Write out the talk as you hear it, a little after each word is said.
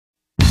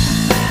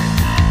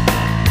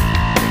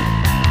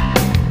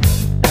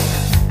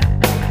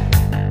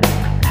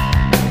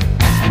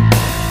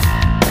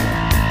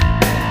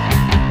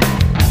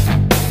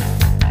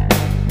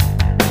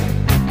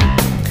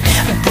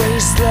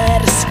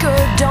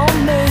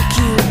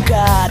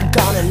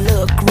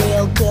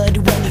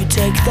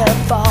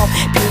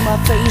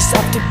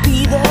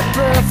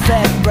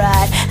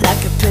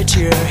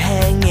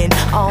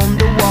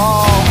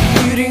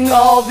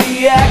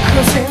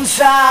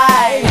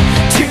cry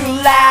too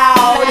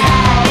loud.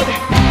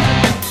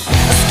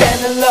 I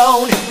stand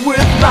alone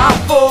with my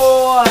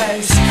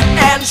voice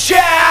and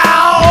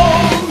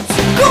shout.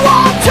 Go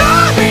on,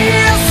 turn me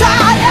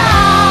inside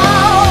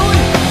out.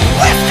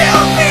 We're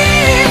still me,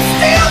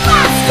 still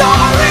my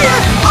story,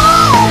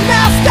 all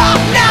messed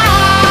up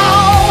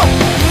now.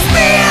 It's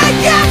me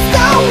against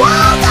the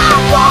world. I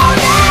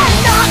want it,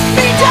 knock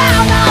me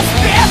down. I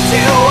spit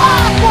you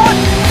up, one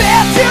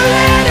bit too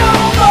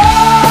little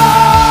more.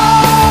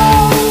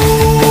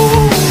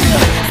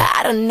 I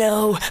don't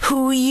know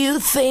who you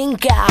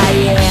think I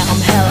am.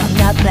 Hell, I'm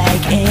not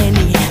like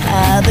any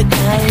other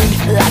kind.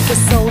 Like a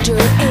soldier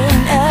in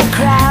a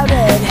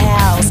crowded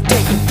house,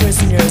 taking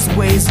prisoners,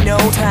 waste no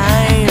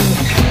time.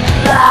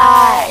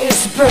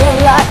 Lies burn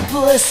like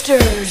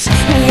blisters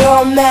in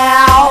your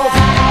mouth.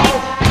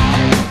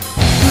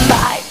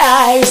 My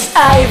eyes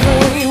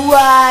ivory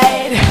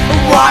white.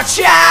 Watch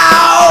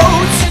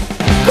out!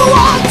 Go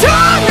on,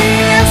 turn